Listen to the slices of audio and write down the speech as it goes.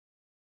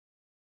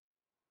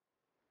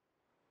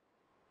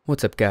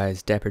What's up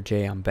guys, Dapper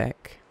J, I'm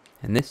back,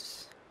 and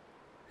this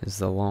is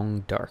The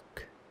Long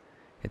Dark.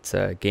 It's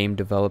a game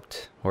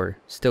developed, or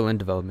still in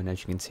development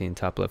as you can see in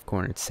top left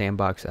corner. It's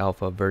Sandbox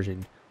Alpha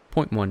version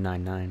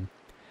 0.199.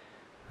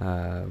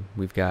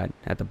 We've got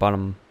at the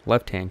bottom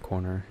left hand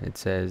corner, it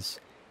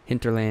says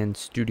Hinterland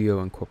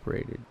Studio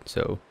Incorporated.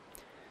 So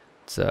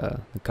it's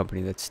the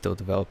company that's still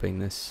developing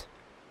this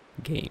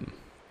game.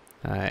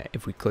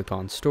 If we click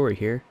on story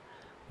here,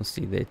 we'll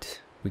see that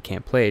we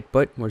can't play it,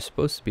 but we're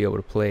supposed to be able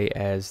to play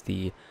as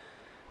the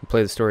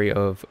story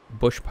of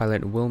bush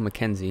pilot Will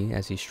Mackenzie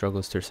as he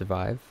struggles to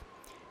survive.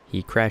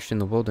 He crashed in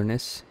the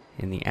wilderness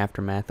in the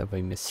aftermath of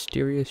a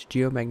mysterious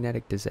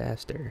geomagnetic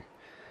disaster.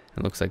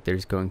 It looks like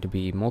there's going to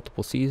be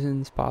multiple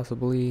seasons,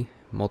 possibly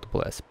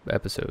multiple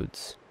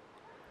episodes.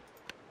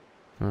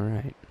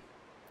 Alright.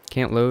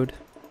 Can't load.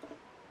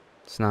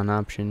 It's not an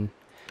option.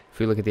 If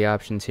we look at the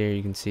options here,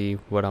 you can see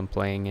what I'm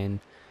playing in.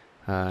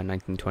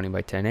 1920 by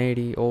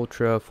 1080,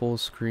 ultra, full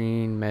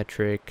screen,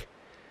 metric.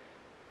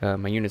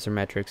 My units are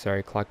metric,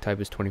 sorry. Clock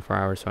type is 24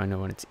 hours, so I know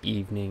when it's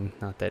evening.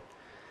 Not that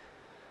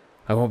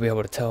I won't be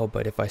able to tell,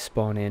 but if I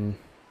spawn in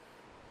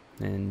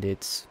and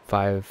it's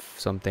 5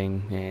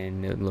 something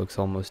and it looks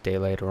almost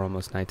daylight or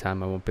almost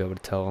nighttime, I won't be able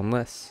to tell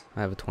unless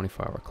I have a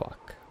 24-hour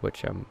clock,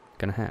 which I'm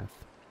gonna have.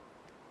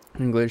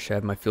 English, I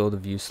have my field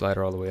of view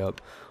slider all the way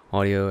up.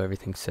 Audio,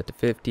 everything's set to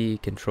 50.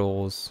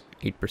 Controls,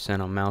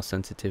 8% on mouse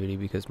sensitivity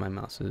because my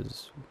mouse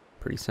is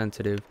pretty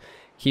sensitive.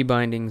 Key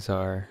bindings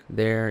are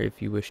there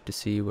if you wish to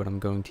see what I'm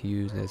going to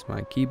use as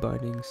my key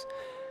bindings.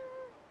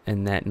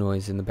 And that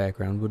noise in the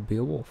background would be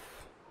a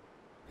wolf.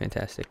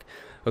 Fantastic.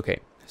 Okay,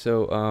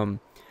 so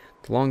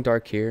The Long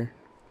Dark here,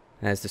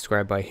 as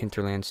described by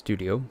Hinterland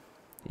Studio,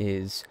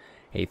 is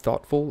a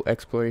thoughtful,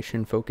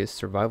 exploration-focused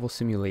survival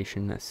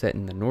simulation set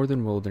in the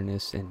northern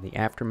wilderness in the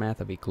aftermath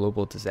of a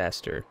global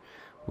disaster.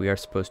 We are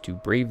supposed to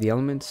brave the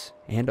elements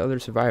and other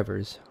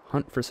survivors,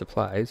 hunt for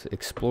supplies,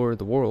 explore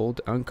the world,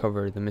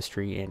 uncover the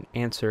mystery, and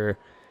answer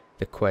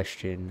the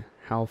question,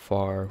 how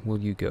far will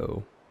you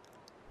go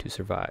to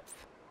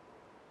survive?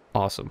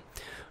 Awesome.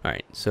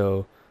 Alright,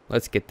 so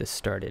let's get this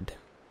started.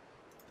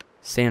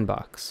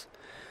 Sandbox.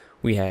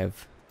 We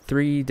have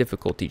 3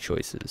 difficulty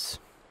choices.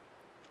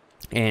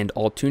 And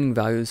all tuning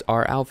values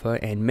are alpha,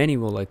 and many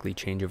will likely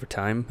change over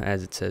time,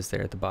 as it says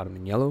there at the bottom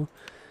in yellow.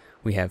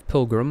 We have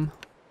Pilgrim,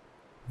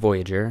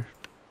 Voyager,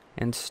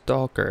 and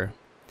Stalker.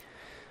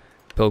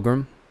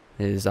 Pilgrim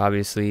is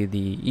obviously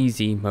the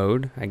easy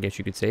mode, I guess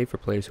you could say, for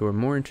players who are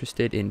more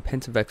interested in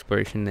pensive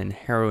exploration than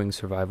harrowing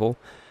survival,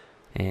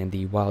 and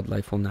the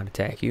wildlife will not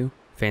attack you.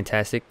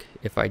 Fantastic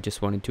if I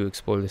just wanted to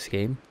explore this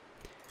game.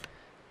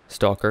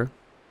 Stalker,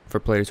 for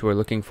players who are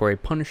looking for a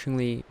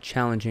punishingly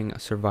challenging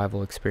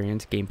survival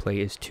experience. Gameplay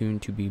is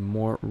tuned to be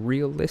more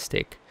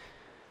realistic,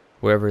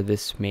 wherever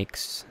this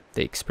makes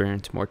the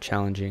experience more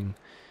challenging.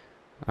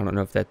 I don't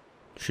know if that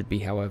should be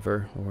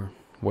however or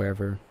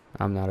wherever.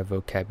 I'm not a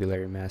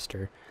vocabulary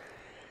master.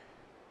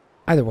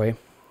 Either way,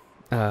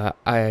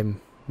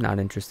 I'm not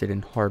interested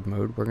in hard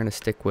mode. We're going to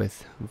stick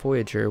with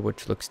Voyager,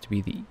 which looks to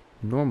be the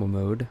normal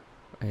mode.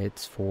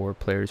 It's for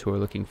players who are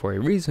looking for a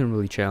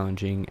reasonably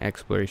challenging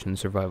exploration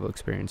survival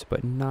experience,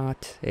 but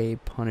not a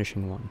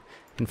punishing one.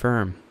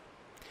 Confirm.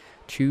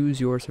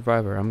 Choose your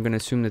survivor. I'm going to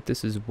assume that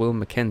this is Will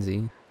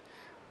Mackenzie,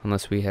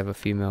 unless we have a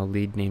female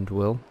lead named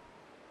Will.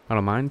 I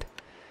don't mind.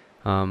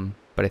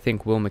 But I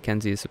think Will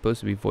Mackenzie is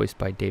supposed to be voiced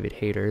by David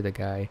Hayter, the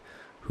guy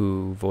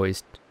who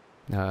voiced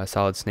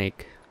Solid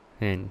Snake,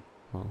 and,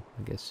 well,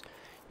 I guess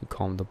you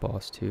call him the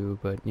boss too,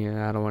 but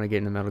yeah, I don't want to get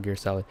into Metal Gear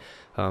Solid.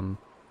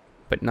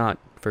 But not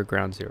for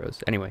Ground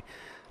Zeroes. Anyway,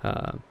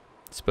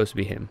 it's supposed to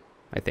be him,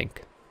 I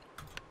think.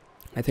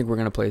 I think we're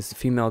going to play as the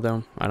female,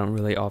 though. I don't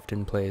really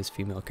often play as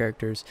female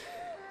characters.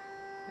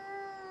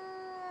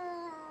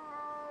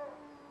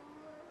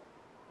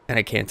 And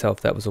I can't tell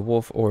if that was a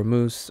wolf or a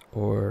moose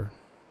or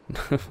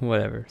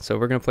whatever. So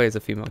we're going to play as a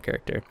female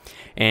character.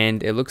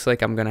 And it looks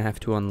like I'm going to have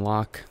to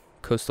unlock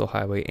Coastal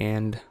Highway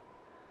and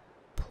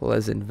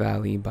Pleasant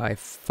Valley by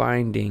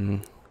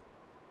finding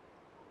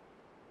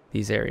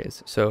these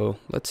areas. So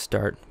let's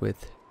start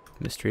with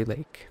Mystery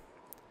Lake.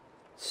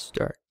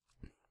 Start.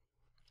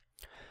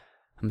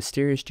 A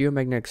mysterious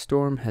geomagnetic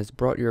storm has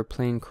brought your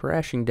plane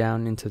crashing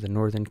down into the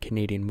northern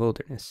Canadian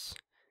wilderness.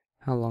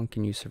 How long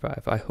can you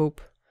survive? I hope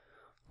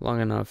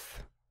long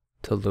enough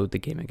to load the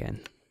game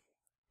again.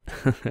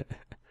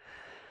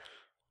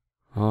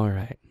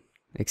 Alright.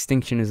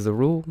 Extinction is the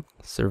rule,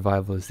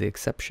 survival is the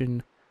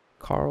exception.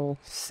 Carl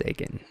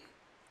Sagan.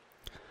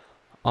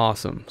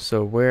 Awesome.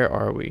 So where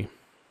are we?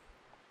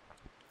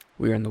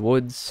 We are in the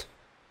woods.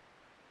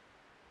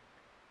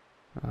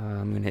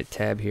 I'm going to hit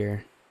tab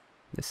here.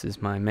 This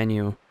is my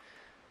menu.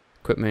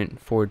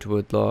 Equipment, forge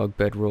wood, log,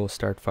 bedroll,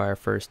 start fire,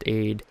 first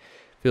aid.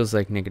 Feels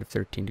like negative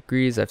 13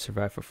 degrees. I've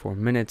survived for 4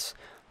 minutes.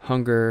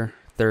 Hunger,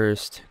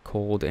 thirst,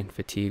 cold, and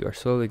fatigue are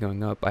slowly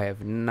going up. I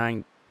have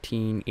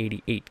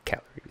 1988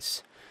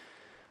 calories.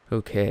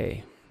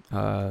 Okay.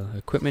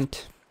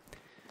 Equipment.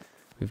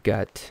 We've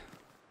got,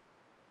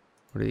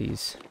 what are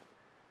these?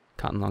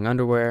 Cotton long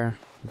underwear.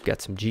 We've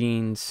got some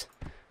jeans.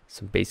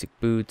 some basic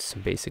boots,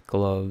 some basic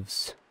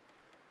gloves,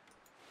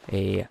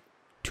 a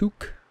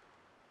toque.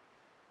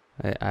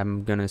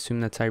 I'm gonna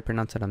assume that's how you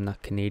pronounce it. I'm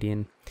not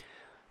Canadian.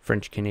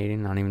 French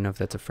Canadian. I don't even know if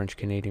that's a French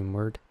Canadian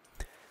word.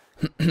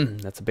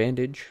 That's a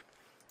bandage.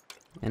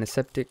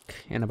 Antiseptic,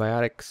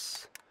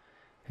 antibiotics,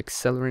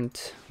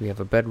 accelerant. We have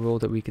a bedroll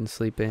that we can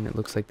sleep in. It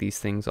looks like these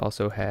things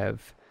also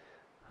have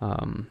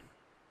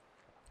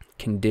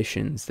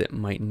conditions that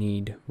might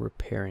need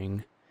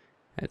repairing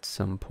at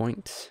some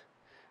point.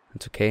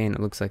 That's okay, and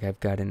it looks like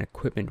I've got an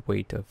equipment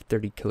weight of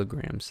 30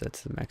 kilograms.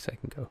 That's the max I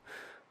can go.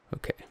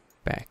 Okay,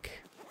 back.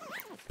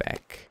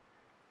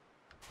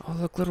 Oh,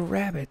 look, little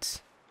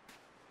rabbits.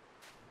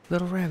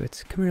 Little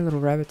rabbits. Come here, little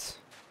rabbits.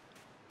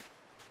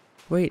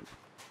 Wait.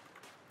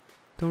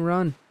 Don't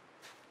run.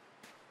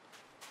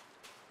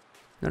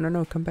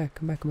 No, come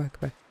back.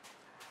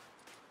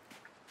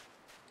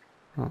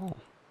 Oh,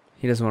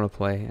 he doesn't want to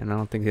play, and I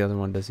don't think the other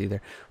one does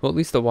either. Well, at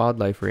least the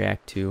wildlife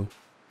react to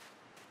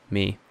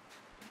me.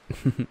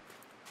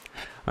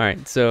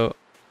 Alright, so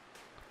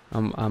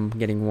I'm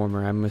getting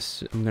warmer. I'm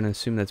gonna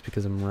assume that's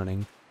because I'm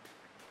running.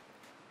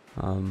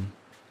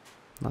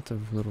 Lots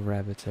of little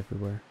rabbits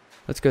everywhere.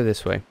 Let's go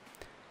this way.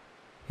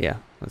 Yeah,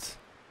 let's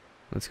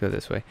go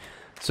this way.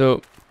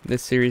 So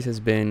this series has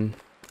been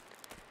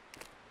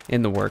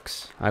in the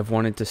works. I've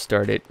wanted to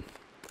start it,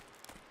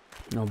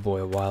 oh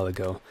boy, a while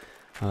ago,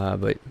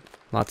 but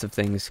lots of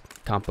things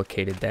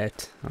complicated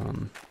that.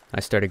 I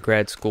started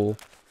grad school,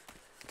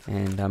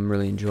 and I'm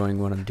really enjoying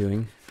what I'm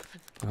doing,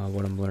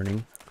 what I'm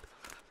learning.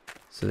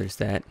 So there's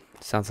that.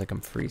 Sounds like I'm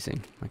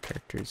freezing. My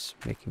character's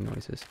making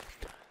noises.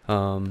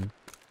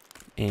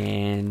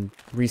 And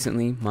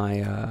recently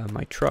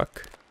my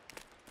truck,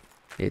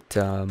 its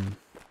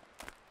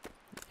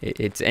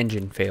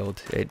engine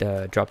failed.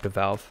 It dropped a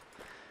valve,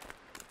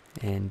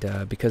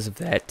 and because of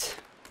that,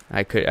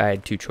 I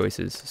had two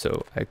choices.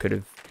 So I could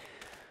have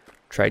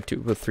tried to,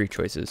 well, three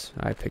choices.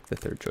 I picked the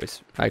third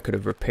choice. I could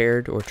have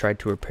repaired or tried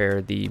to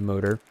repair the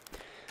motor,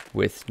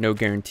 with no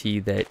guarantee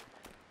that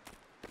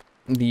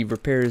the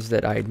repairs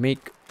that I'd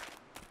make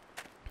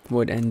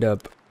would end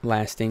up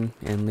lasting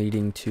and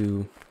leading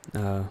to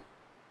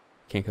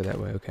can't go that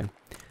way, okay,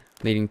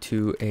 leading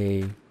to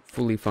a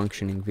fully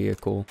functioning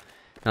vehicle.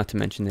 Not to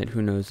mention that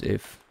who knows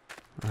if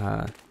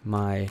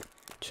my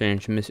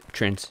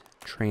transmission,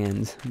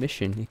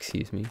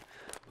 excuse me,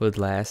 would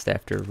last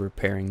after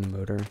repairing the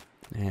motor.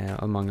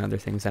 Among other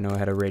things, I know I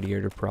had a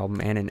radiator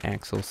problem and an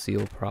axle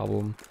seal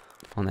problem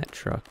on that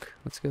truck.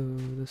 Let's go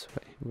this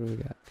way. What do we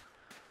got?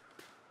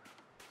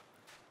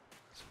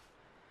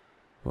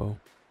 Whoa.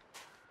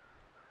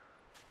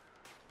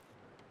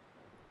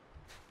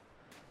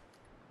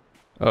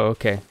 Oh,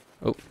 okay.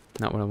 Oh,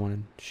 not what I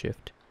wanted.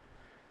 Shift,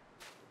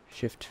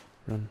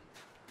 run.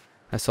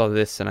 I saw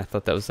this and I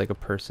thought that was like a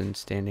person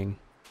standing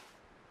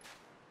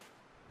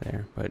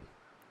there, but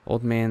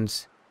old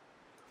man's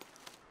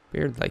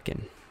beard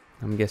lichen.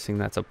 I'm guessing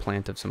that's a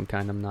plant of some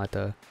kind. I'm not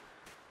an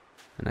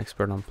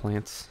expert on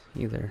plants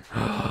either.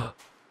 What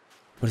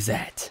is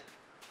that?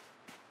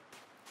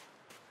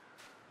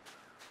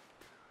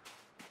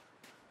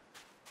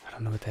 I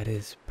don't know what that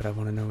is, but I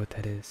want to know what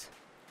that is.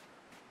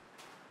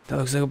 That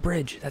looks like a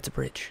bridge. That's a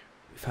bridge.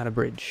 We found a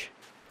bridge.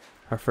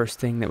 Our first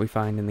thing that we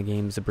find in the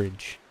game is a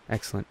bridge.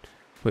 Excellent.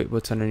 Wait,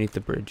 what's underneath the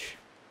bridge?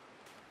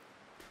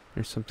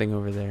 There's something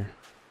over there.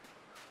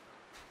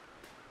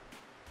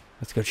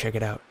 Let's go check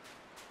it out.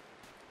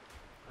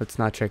 Let's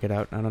not check it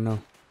out. I don't know.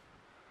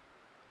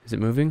 Is it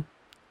moving?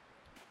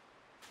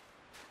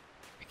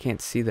 I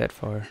can't see that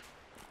far.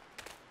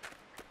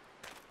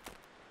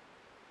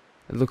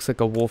 It looks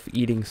like a wolf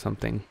eating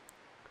something.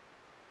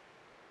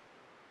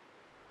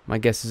 My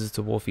guess is it's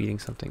a wolf eating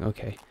something.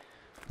 Okay.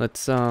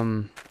 Let's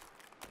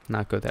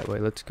not go that way.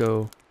 Let's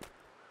go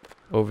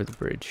over the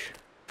bridge.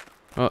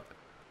 Oh.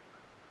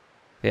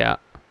 Yeah.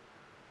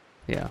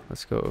 Yeah,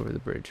 let's go over the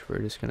bridge. We're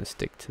just gonna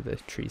stick to the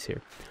trees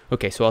here.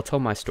 Okay, so I'll tell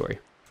my story.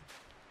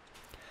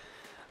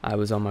 I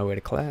was on my way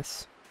to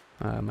class,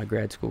 my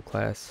grad school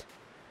class,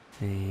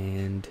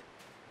 and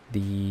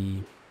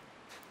the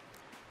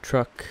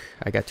truck,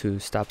 I got to a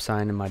stop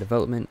sign in my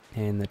development,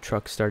 and the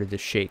truck started to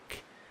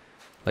shake.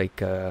 Like,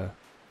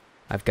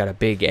 I've got a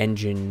big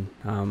engine,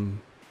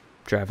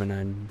 driving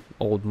an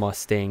old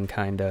Mustang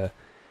kind of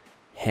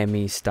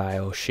Hemi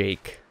style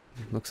shake.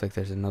 Looks like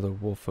there's another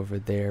wolf over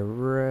there,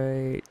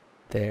 right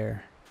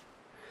there.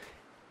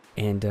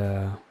 And,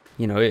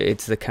 you know,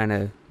 it's the kind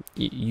of,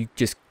 you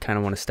just kind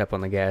of want to step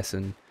on the gas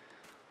and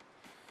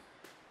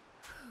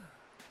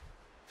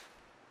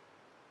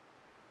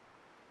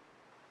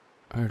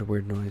I heard a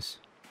weird noise.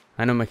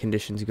 I know my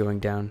condition's going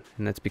down,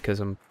 and that's because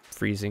I'm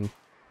freezing.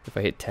 If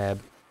I hit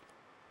tab.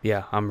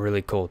 Yeah, I'm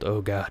really cold.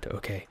 Oh god,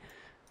 okay.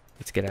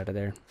 Let's get out of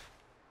there.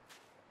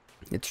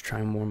 Let's try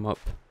and warm up.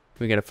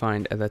 We gotta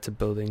find, that's a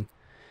building.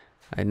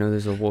 I know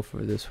there's a wolf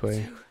over this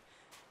way.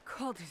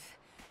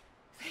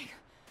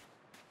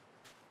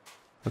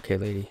 Okay,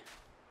 lady.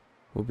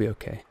 We'll be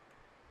okay.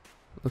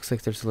 Looks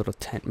like there's a little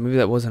tent. Maybe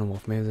that wasn't a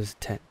wolf. Maybe there's a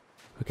tent.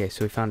 Okay,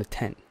 so we found a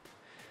tent.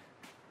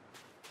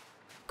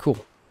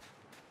 Cool.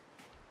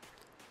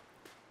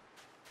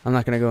 I'm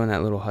not gonna go in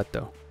that little hut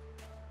though.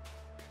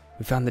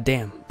 We found the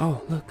dam.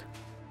 Oh, look.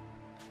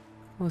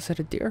 Oh, is that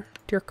a deer?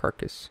 Deer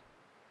carcass.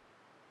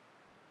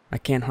 I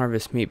can't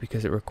harvest meat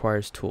because it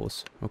requires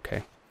tools.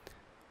 Okay.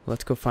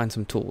 Let's go find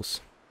some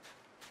tools.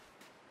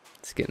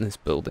 Let's get in this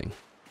building.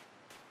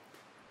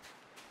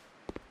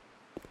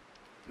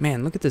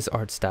 Man, look at this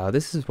art style.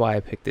 This is why I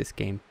picked this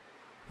game.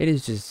 It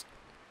is just...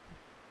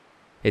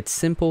 It's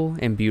simple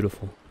and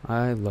beautiful.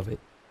 I love it.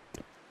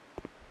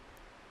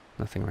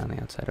 Nothing around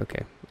the outside.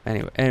 Okay.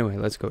 Anyway,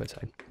 let's go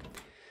inside.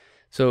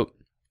 So,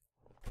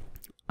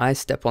 I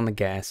step on the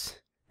gas,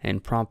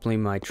 and promptly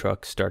my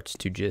truck starts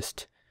to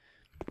just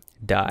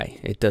die.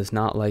 It does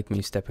not like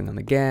me stepping on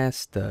the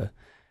gas, the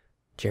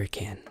jerry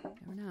can.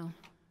 Never know.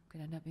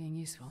 Could end up being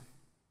useful.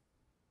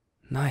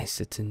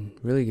 Nice. It's in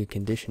really good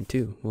condition,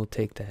 too. We'll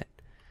take that.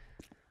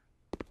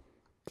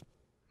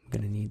 I'm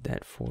gonna need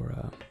that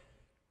for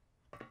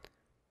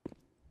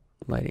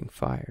lighting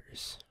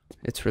fires.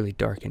 It's really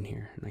dark in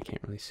here, and I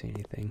can't really see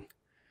anything.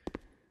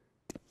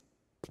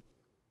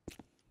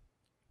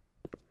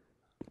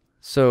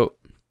 So,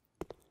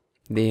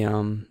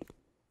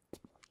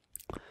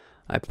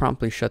 I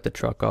promptly shut the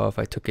truck off.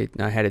 I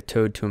had it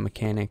towed to a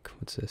mechanic.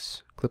 What's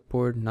this?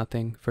 Clipboard?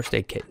 Nothing. First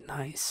aid kit.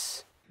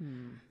 Nice.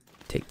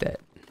 Take that.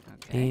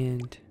 Okay.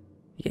 And,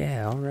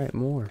 yeah, alright,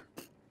 more.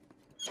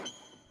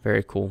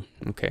 Very cool.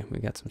 Okay, we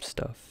got some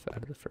stuff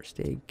out of the first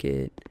aid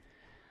kit.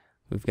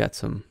 We've got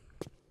some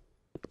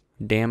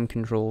dam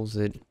controls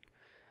that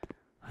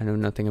I know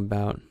nothing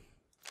about.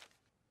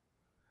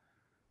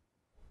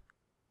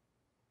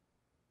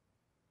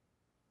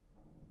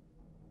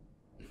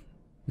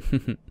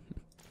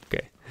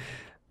 Okay,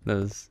 that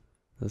was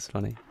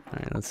funny. All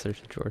right, let's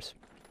search the drawers.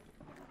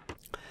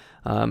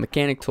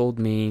 Mechanic told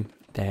me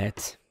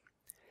that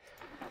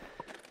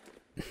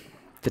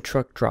the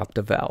truck dropped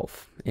a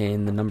valve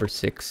in the number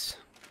 6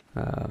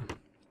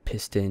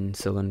 piston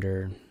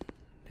cylinder.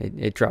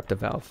 It dropped a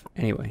valve.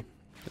 Anyway,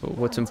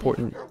 what's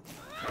important?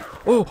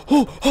 Oh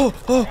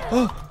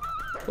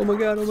my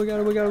god! Oh my god!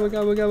 Oh my god! Oh my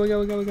god! Oh my god! Oh my god! Oh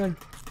my god! Oh my god!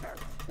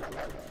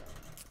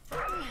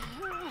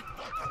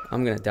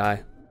 I'm gonna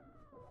die.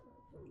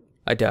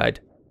 I died.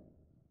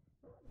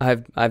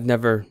 I've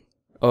never.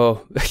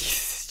 Oh,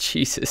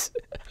 Jesus!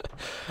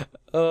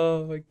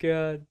 Oh my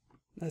god,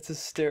 that's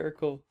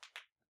hysterical.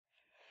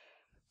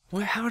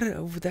 What?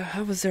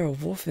 How was there a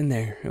wolf in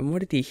there? And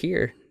what did he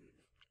hear?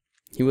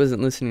 He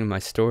wasn't listening to my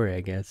story,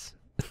 I guess.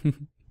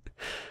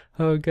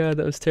 Oh god,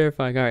 that was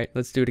terrifying. All right,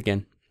 let's do it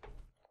again.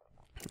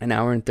 An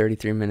hour and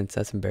 33 minutes.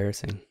 That's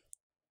embarrassing.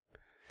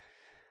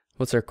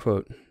 What's our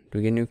quote? Do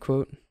we get a new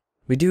quote?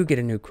 We do get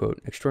a new quote.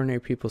 Extraordinary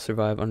people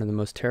survive under the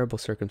most terrible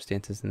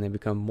circumstances, and they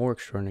become more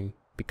extraordinary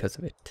because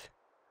of it.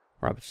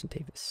 Robertson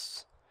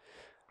Davis.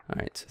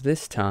 Alright, so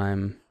this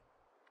time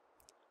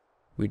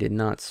we did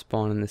not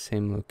spawn in the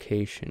same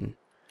location,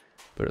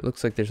 but it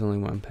looks like there's only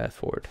one path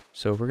forward.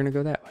 So we're going to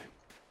go that way.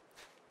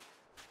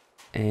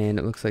 And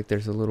it looks like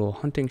there's a little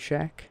hunting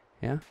shack.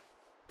 Yeah?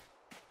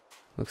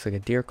 Looks like a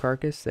deer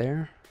carcass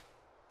there.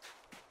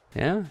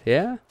 Yeah?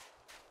 Yeah?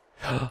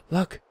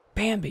 Look!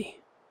 Bambi!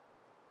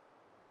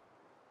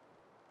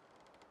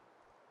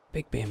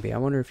 Big Bambi. I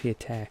wonder if he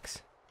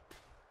attacks.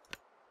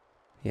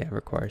 Yeah, it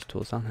requires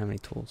tools. I don't have any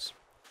tools.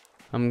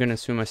 I'm gonna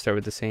assume I start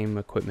with the same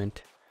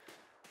equipment.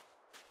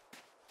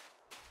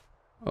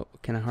 Oh,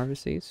 can I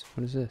harvest these?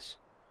 What is this?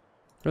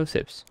 Rose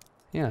hips.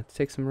 Yeah, let's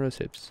take some rose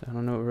hips. I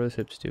don't know what rose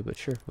hips do, but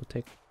sure, we'll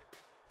take.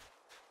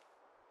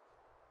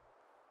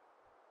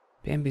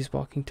 Bambi's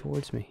walking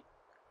towards me.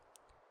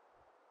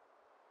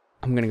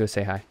 I'm gonna go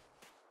say hi.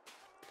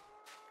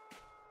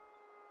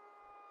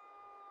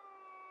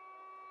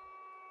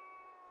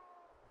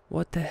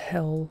 What the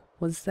hell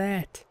was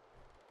that?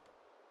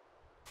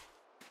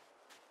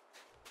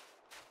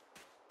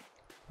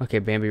 Okay,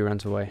 Bambi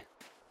runs away.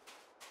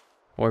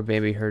 Or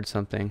Bambi heard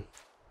something.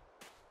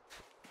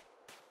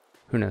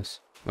 Who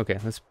knows? Okay,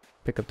 let's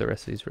pick up the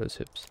rest of these rose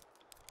hips.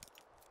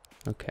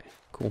 Okay,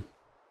 cool.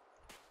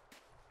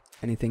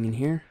 Anything in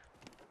here?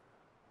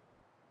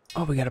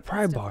 Oh, we got a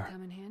pry bar.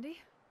 Come in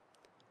handy.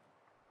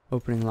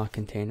 Opening lock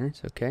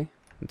containers. Okay,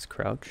 let's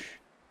crouch.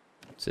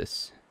 What's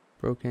this?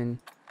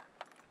 Broken.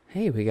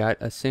 Hey, we got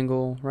a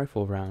single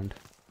rifle round.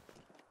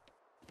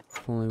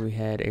 If only we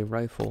had a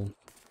rifle.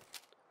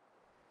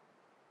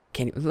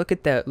 Can you look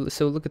at that?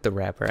 So look at the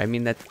wrapper. I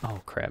mean that.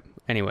 Oh crap.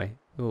 Anyway,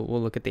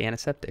 we'll look at the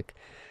antiseptic.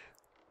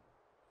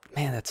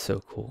 Man, that's so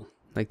cool.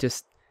 Like,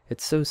 just,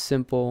 it's so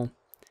simple.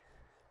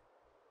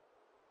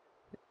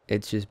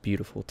 It's just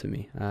beautiful to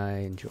me. I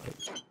enjoy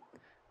it.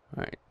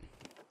 All right,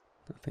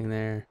 nothing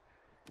there.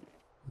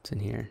 What's in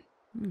here?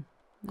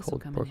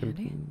 Cold pork and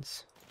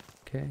beans.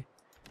 Okay.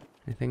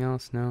 Anything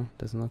else? No,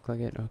 doesn't look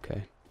like it.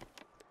 Okay.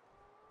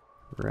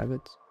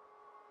 Rabbits.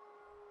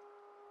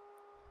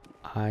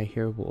 I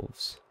hear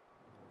wolves.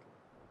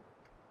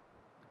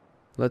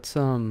 Let's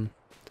so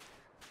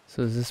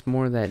is this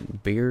more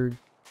that beard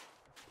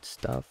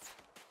stuff?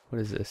 What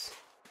is this?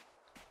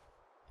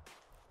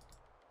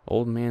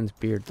 Old man's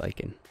beard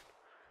lichen.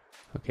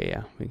 Okay,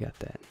 yeah, we got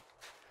that.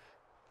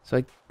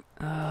 So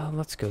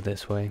let's go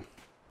this way.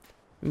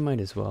 We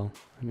might as well.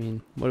 I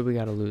mean, what do we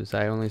gotta lose?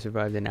 I only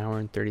survived an hour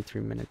and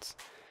 33 minutes.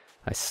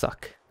 I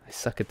suck. I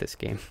suck at this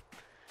game.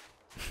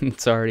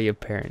 It's already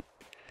apparent.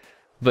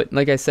 But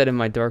like I said in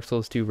my Dark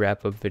Souls 2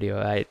 wrap-up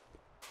video,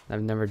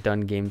 I've never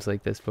done games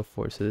like this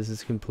before, so this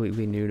is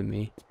completely new to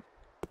me.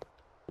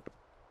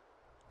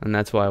 And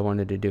that's why I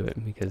wanted to do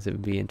it, because it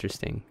would be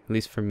interesting, at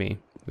least for me,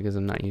 because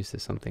I'm not used to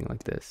something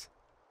like this.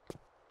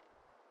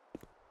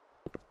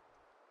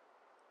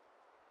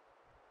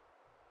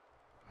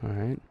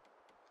 Alright.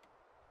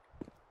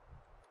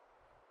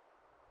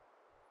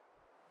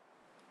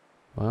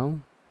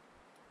 Well,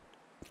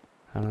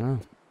 I don't know.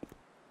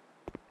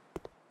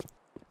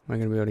 Am I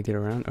going to be able to get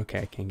around? Okay,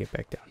 I can't get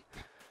back down.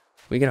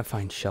 We gotta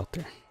find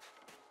shelter.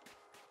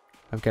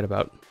 I've got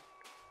about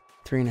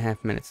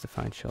 3.5 minutes to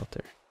find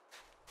shelter.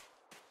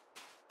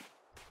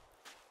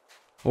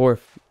 Or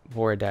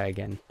I die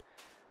again.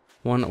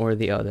 One or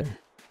the other.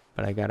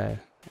 But I gotta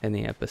end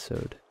the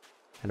episode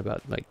at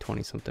about like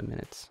 20 something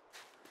minutes.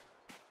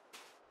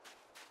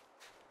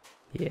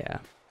 Yeah.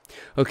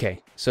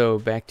 Okay, so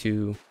back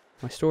to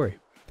my story.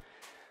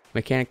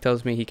 Mechanic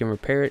tells me he can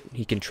repair it.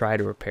 He can try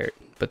to repair it.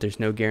 But there's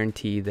no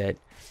guarantee that...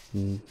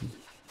 No.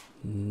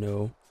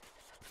 No.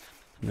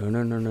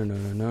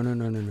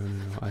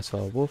 I saw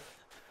a wolf.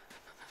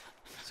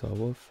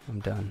 I'm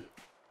done.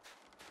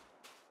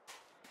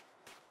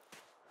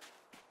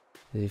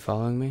 Is he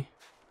following me?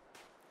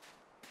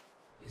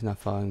 He's not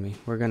following me.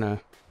 We're gonna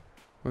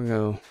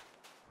go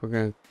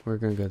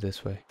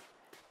this way.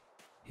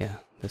 Yeah,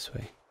 this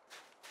way.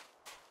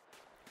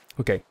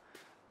 Okay.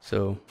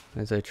 So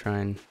as I try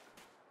and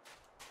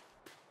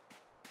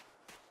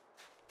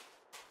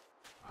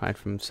hide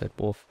from said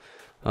wolf.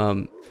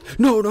 No.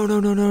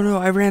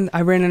 I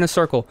ran in a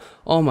circle.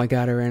 Oh my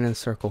god, I ran in a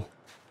circle.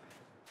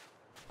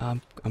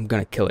 I'm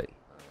gonna kill it.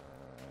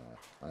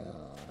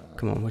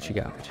 Come on, what you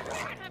got?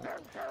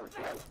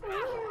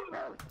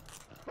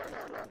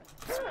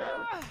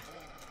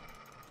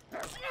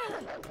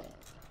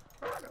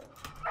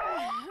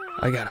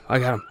 I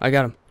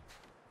got him.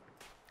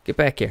 Get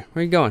back here.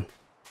 Where are you going?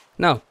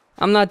 No,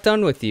 I'm not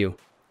done with you.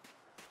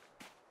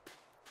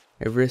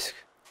 At risk,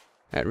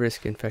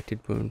 infected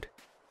wound.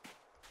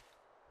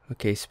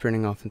 Okay,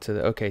 sprinting off into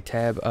the... Okay,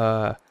 tab,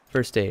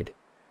 first aid.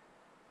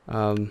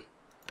 Items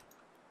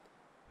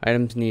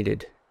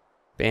needed.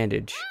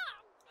 Bandage.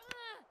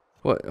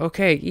 What?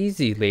 Okay,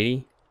 easy,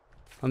 lady.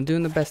 I'm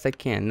doing the best I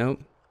can.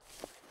 Nope.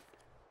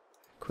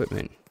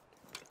 Equipment.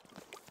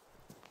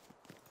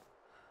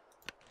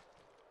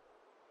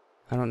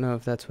 I don't know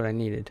if that's what I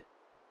needed.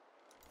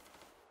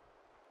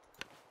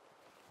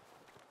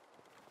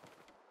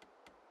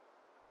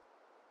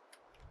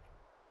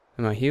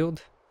 Am I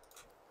healed?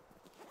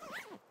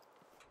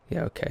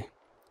 Yeah, okay.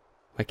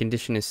 My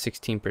condition is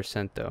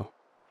 16% though.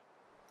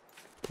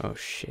 Oh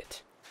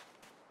shit.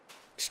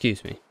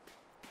 Excuse me.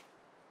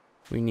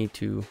 We need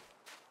to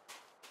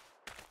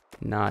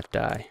not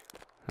die.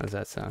 How does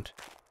that sound?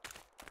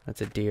 That's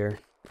a deer.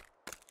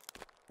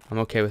 I'm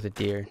okay with a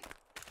deer.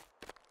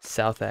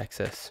 South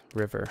access,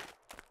 river.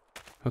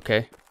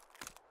 Okay.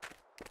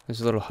 There's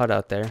a little hut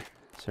out there.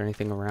 Is there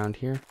anything around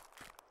here?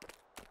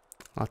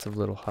 Lots of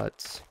little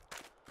huts.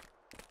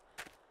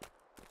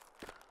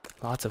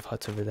 Lots of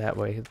huts over that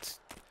way.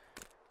 Let's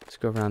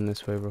go around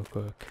this way real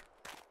quick.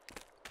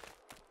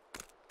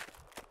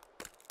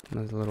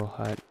 Another little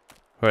hut.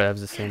 Or that was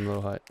the same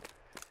little hut.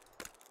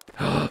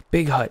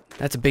 Big hut.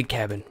 That's a big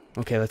cabin.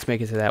 Okay, let's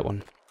make it to that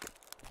one.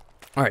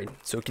 Alright,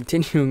 so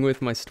continuing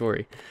with my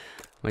story.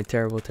 My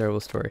terrible, terrible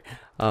story.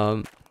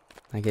 I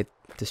get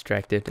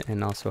distracted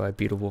and also I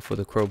beat a wolf with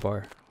a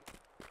crowbar.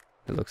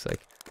 It looks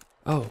like.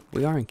 Oh,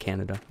 we are in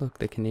Canada. Look,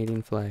 the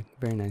Canadian flag.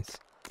 Very nice.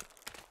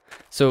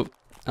 So,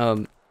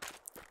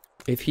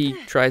 if he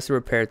tries to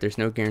repair it, there's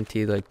no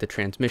guarantee like the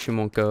transmission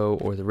won't go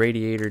or the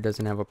radiator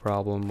doesn't have a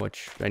problem,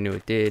 which I knew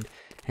it did.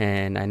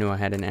 And I knew I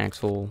had an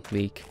axle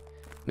leak.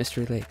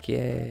 Mystery Lake,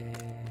 yay.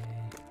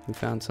 We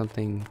found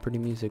something. Pretty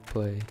music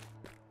play.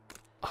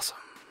 Awesome.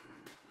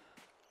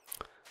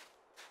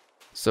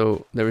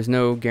 So there was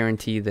no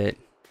guarantee that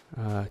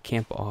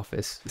camp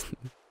office.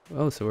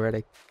 Oh, so we're at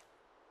a...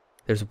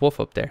 There's a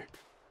wolf up there.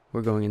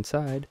 We're going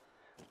inside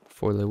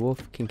before the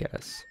wolf can get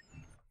us.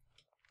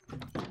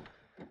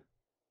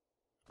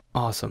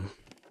 Awesome.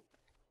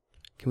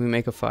 Can we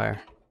make a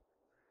fire?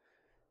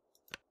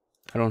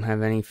 I don't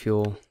have any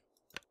fuel.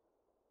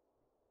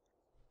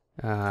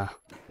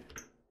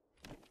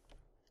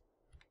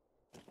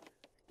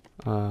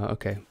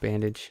 Okay.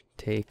 Bandage.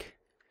 Take.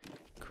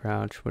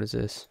 Crouch. What is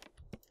this?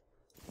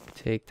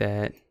 Take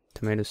that.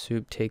 Tomato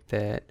soup. Take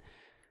that.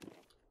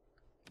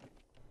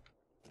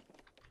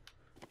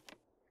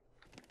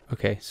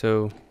 Okay,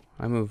 so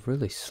I move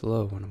really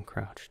slow when I'm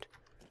crouched.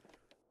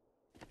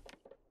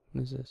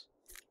 What is this?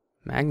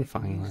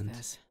 Magnifying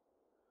lens.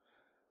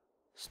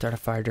 Start a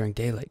fire during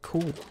daylight.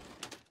 Cool.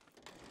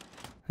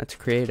 That's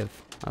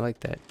creative. I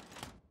like that.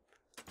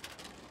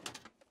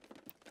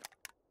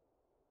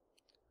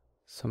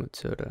 Summit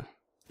soda.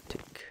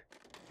 Take.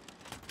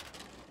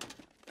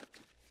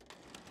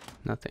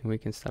 Nothing. We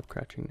can stop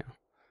crouching now.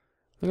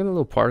 Look at the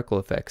little particle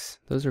effects.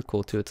 Those are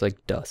cool too. It's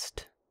like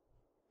dust.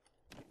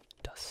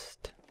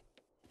 Dust.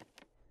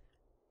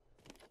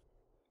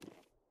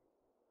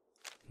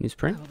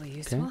 Newsprint. Probably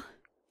useful. Okay.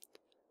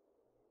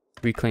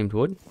 Reclaimed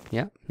wood.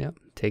 Yep, yep.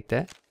 Take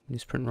that.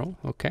 Newsprint roll.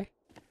 Okay.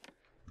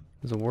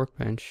 There's a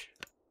workbench.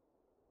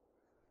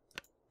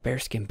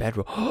 Bearskin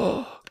bedroll.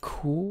 Oh,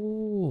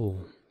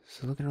 cool.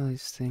 So look at all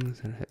these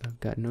things. I've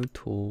got no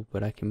tool,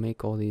 but I can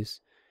make all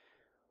these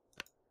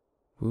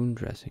wound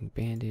dressing,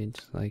 bandage,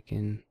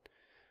 lichen,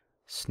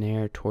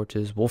 snare,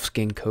 torches,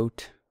 wolfskin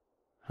coat.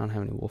 I don't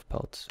have any wolf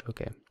pelts.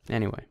 Okay.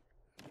 Anyway,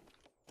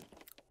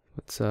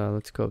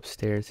 let's go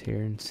upstairs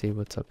here and see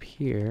what's up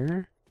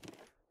here.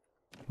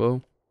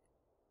 Whoa.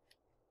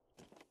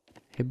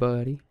 Hey,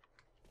 buddy.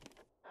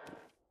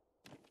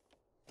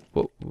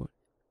 Whoa.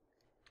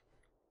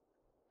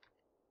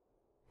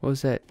 What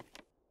was that?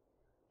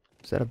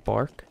 Is that a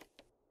bark?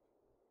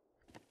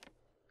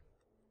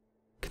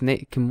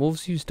 Can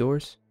wolves use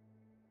doors?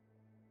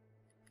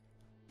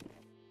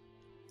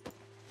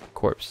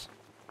 Corpse.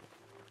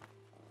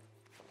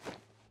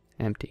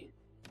 Empty.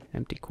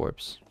 Empty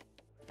corpse.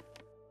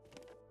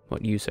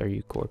 What use are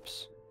you,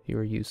 corpse? You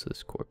are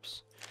useless,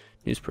 corpse.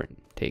 Newsprint.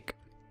 Take.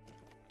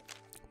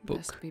 Book.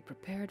 Best be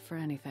prepared for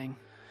anything.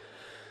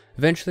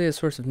 Eventually a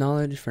source of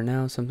knowledge. For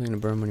now, something to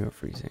burn when you are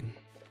freezing.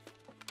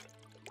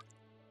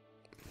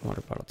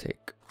 Water bottle.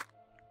 Take.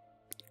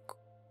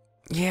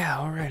 Yeah,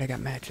 alright, I got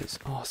matches.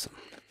 Awesome.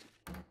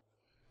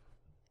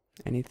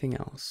 Anything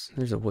else?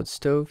 There's a wood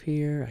stove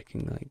here. I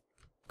can, like,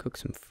 cook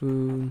some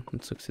food.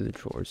 Let's look through the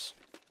drawers.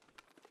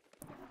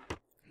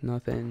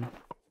 Nothing.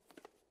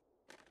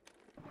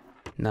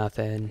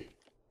 Nothing.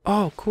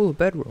 Oh, cool, a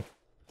bedroll.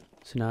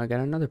 So now I got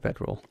another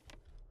bedroll.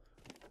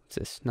 What's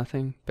this?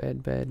 Nothing?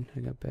 Bed. I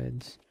got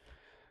beds.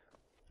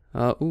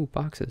 Ooh,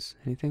 boxes.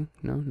 Anything?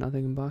 No,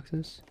 nothing in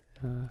boxes.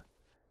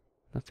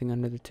 Nothing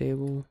under the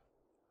table.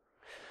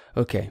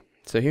 Okay,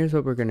 so here's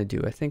what we're gonna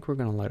do. I think we're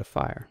gonna light a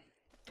fire.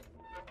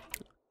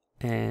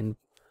 And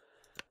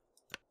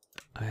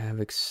I have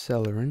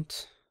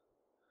accelerant.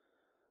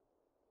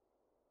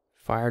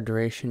 Fire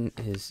duration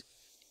is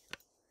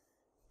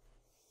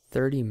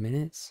 30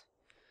 minutes.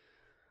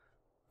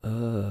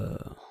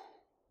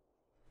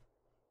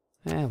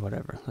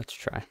 Whatever. Let's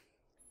try.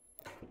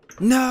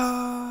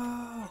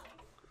 No!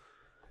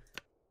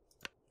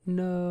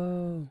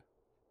 No!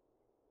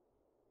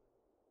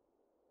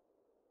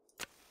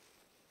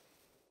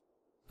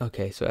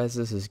 Okay, so as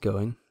this is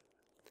going,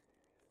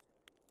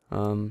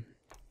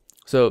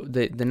 so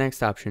the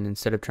next option,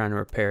 instead of trying to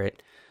repair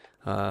it,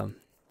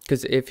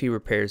 because if he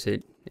repairs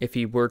it, if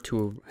he were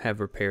to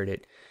have repaired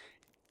it,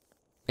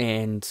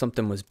 and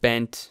something was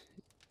bent,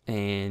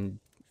 and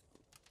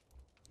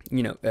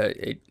you know,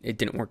 it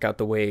didn't work out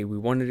the way we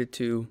wanted it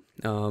to,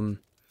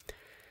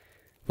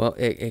 well,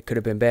 it could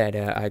have been bad.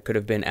 I could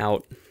have been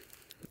out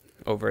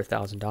over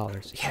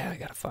 $1,000. Yeah, I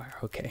got a fire.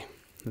 Okay,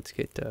 let's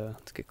get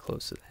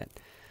close to that.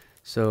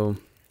 So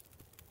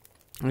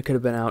I could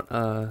have been out,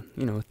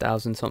 you know,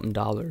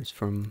 $1,000-something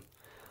from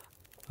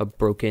a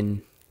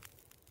broken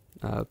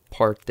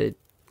part that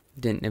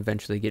didn't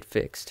eventually get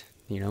fixed,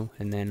 you know.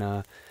 And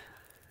then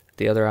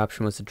the other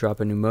option was to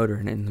drop a new motor,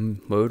 and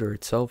the motor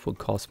itself would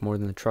cost more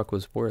than the truck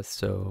was worth.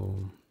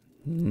 So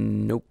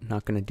nope,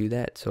 not gonna do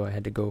that. So I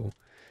had to.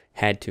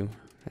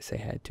 I say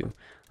had to.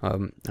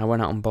 I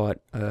went out and bought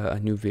a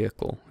new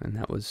vehicle, and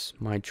that was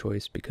my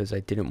choice because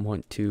I didn't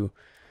want to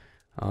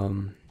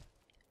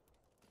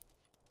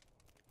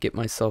get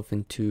myself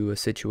into a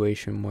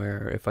situation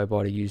where if I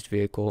bought a used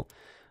vehicle,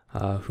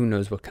 who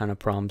knows what kind of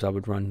problems I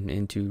would run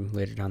into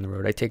later down the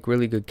road. I took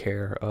really good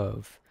care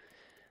of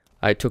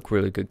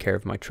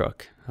my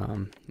truck,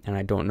 and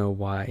I don't know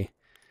why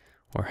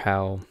or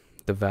how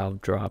the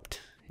valve dropped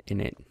in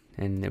it,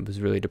 and it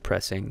was really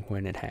depressing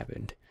when it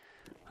happened.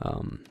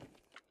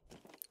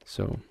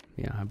 So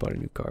yeah, I bought a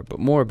new car, but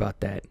more about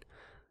that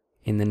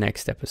in the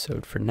next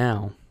episode. For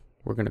now,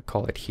 we're gonna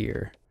call it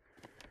here.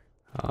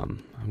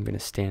 I'm gonna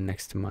stand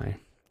next to my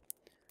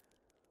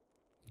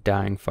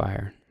dying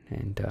fire,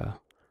 and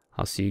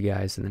I'll see you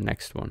guys in the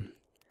next one.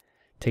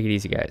 Take it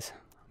easy, guys.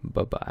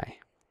 Bye-bye.